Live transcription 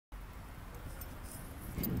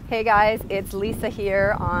Hey guys, it's Lisa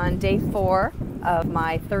here on day 4 of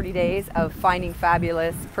my 30 days of Finding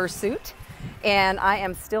Fabulous pursuit, and I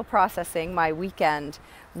am still processing my weekend,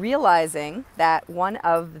 realizing that one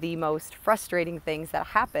of the most frustrating things that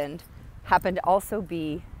happened to also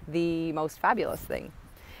be the most fabulous thing.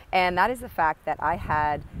 And that is the fact that I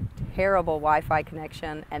had terrible Wi-Fi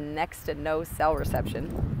connection and next to no cell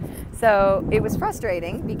reception. So it was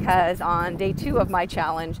frustrating because on day 2 of my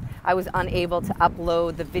challenge, I was unable to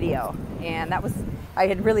upload the video. And I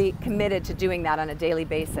had really committed to doing that on a daily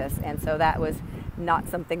basis. And so that was not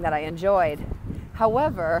something that I enjoyed.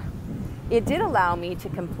 However, it did allow me to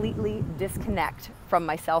completely disconnect from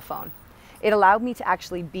my cell phone. It allowed me to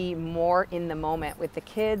actually be more in the moment with the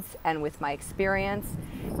kids and with my experience,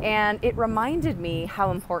 and it reminded me how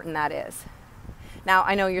important that is. Now,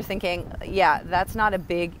 I know you're thinking, yeah, that's not a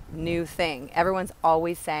big new thing. Everyone's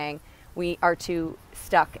always saying we are too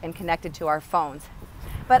stuck and connected to our phones.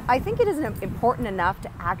 But I think it is important enough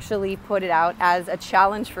to actually put it out as a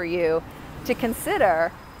challenge for you to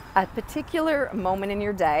consider a particular moment in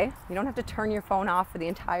your day. You don't have to turn your phone off for the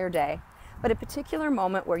entire day, but a particular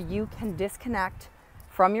moment where you can disconnect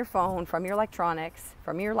from your phone, from your electronics,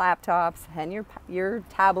 from your laptops and your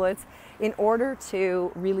tablets in order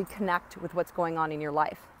to really connect with what's going on in your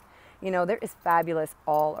life. You know, there is fabulous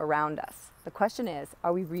all around us. The question is,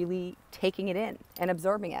 are we really taking it in and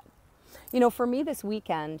absorbing it? You know, for me this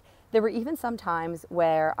weekend, there were even some times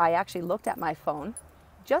where I actually looked at my phone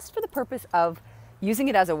just for the purpose of using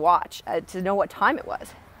it as a watch to know what time it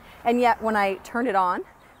was. And yet when I turned it on,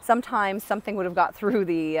 sometimes something would have got through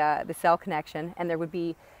the cell connection and there would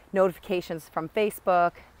be notifications from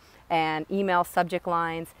Facebook and email subject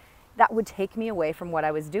lines that would take me away from what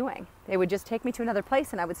I was doing. It would just take me to another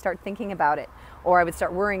place and I would start thinking about it, or I would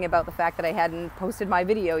start worrying about the fact that I hadn't posted my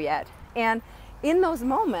video yet. And in those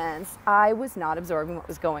moments, I was not absorbing what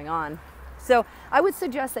was going on. So I would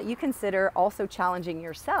suggest that you consider also challenging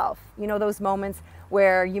yourself. You know, those moments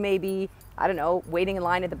where you may be, I don't know, waiting in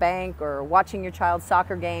line at the bank or watching your child's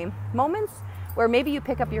soccer game. Moments where maybe you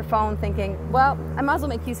pick up your phone thinking, well, I might as well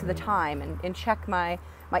make use of the time and check my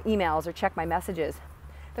emails or check my messages.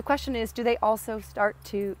 The question is, does that also start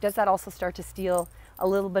to steal a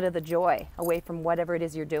little bit of the joy away from whatever it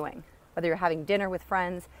is you're doing? Whether you're having dinner with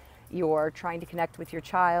friends, you're trying to connect with your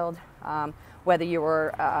child, whether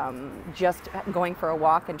you're just going for a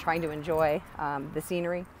walk and trying to enjoy the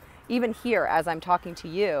scenery. Even here, as I'm talking to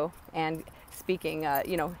you and speaking,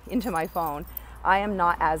 into my phone, I am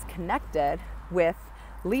not as connected with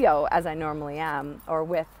Leo as I normally am, or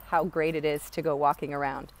with how great it is to go walking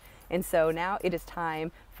around. And so now it is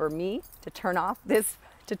time for me to turn off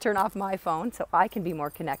my phone so I can be more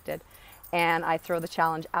connected. And I throw the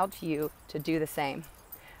challenge out to you to do the same.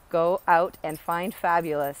 Go out and find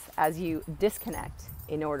fabulous as you disconnect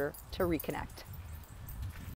in order to reconnect.